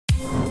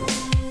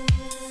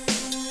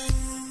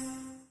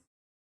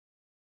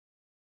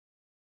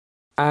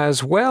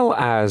As well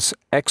as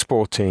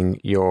exporting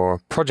your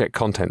project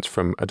contents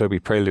from Adobe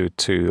Prelude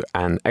to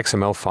an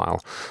XML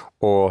file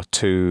or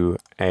to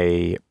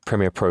a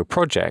Premiere Pro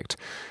project,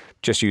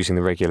 just using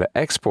the regular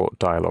export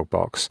dialog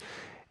box,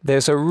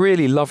 there's a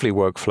really lovely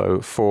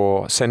workflow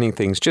for sending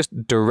things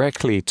just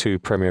directly to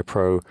Premiere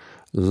Pro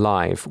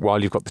live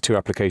while you've got the two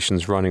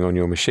applications running on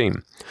your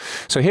machine.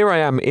 So here I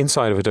am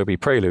inside of Adobe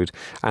Prelude,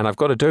 and I've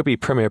got Adobe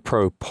Premiere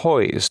Pro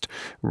poised,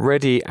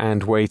 ready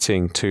and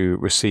waiting to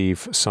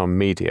receive some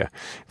media.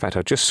 In fact,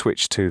 I'll just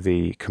switch to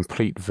the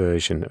complete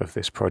version of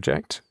this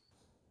project.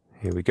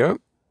 Here we go.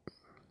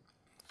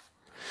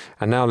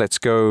 And now let's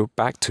go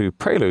back to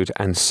Prelude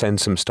and send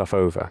some stuff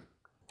over.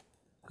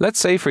 Let's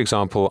say, for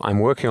example, I'm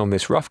working on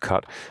this rough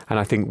cut, and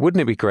I think,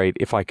 wouldn't it be great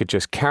if I could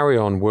just carry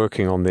on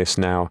working on this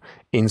now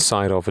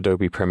inside of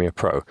Adobe Premiere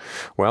Pro?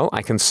 Well,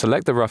 I can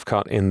select the rough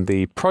cut in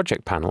the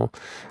project panel,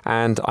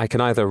 and I can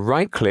either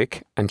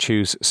right-click and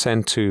choose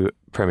Send to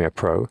Premiere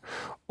Pro,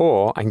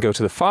 or I can go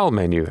to the File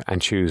menu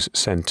and choose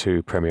Send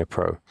to Premiere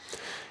Pro.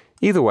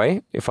 Either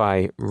way, if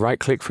I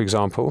right-click, for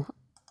example,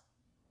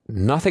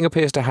 nothing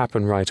appears to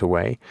happen right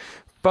away,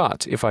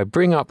 but if I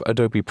bring up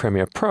Adobe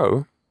Premiere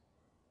Pro,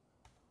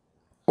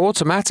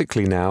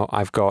 automatically now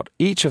I've got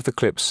each of the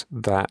clips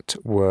that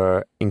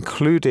were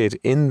included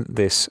in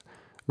this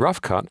rough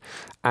cut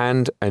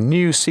and a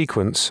new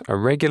sequence, a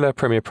regular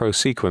Premiere Pro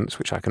sequence,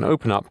 which I can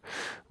open up,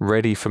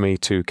 ready for me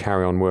to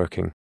carry on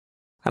working.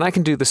 And I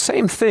can do the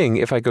same thing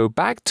if I go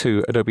back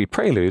to Adobe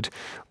Prelude,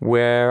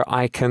 where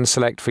I can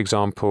select, for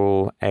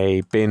example,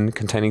 a bin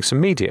containing some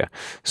media.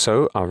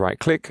 So I'll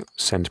right-click,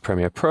 Send to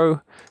Premiere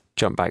Pro,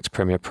 jump back to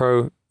Premiere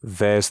Pro,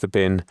 there's the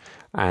bin,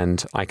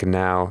 and I can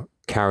now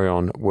carry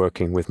on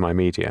working with my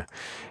media.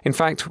 In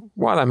fact,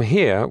 while I'm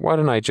here, why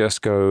don't I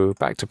just go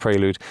back to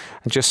Prelude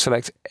and just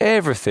select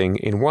everything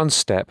in one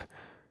step,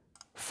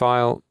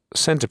 File,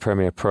 Send to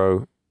Premiere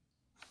Pro,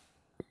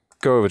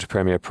 go over to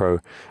Premiere Pro,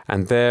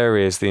 and there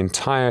is the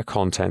entire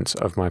content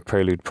of my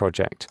Prelude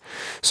project.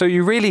 So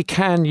you really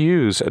can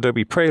use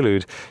Adobe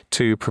Prelude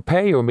to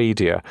prepare your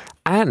media,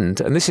 and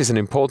this is an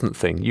important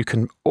thing, you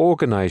can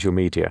organize your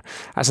media.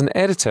 As an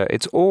editor,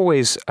 it's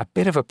always a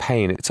bit of a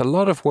pain. It's a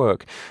lot of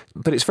work,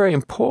 but it's very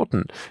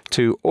important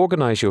to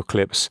organize your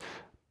clips,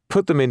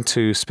 put them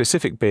into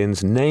specific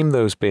bins, name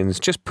those bins,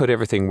 just put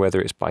everything,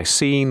 whether it's by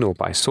scene or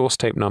by source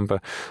tape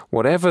number,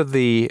 whatever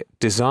the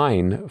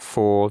design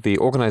for the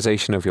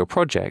organization of your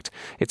project,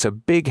 it's a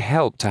big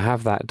help to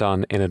have that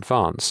done in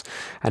advance.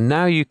 And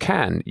now you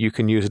can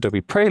use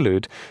Adobe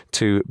Prelude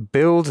to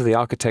build the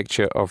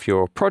architecture of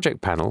your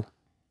project panel,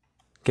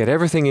 get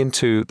everything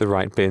into the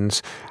right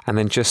bins, and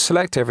then just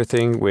select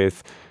everything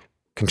with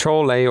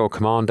Control-A or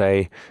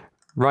Command-A,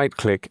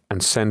 right-click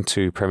and Send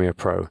to Premiere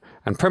Pro,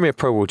 and Premiere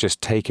Pro will just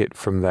take it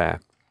from there.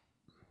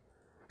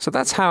 So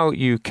that's how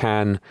you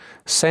can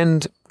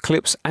send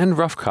clips and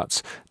rough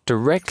cuts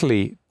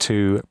directly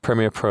to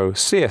Premiere Pro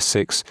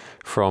CS6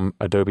 from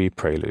Adobe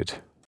Prelude.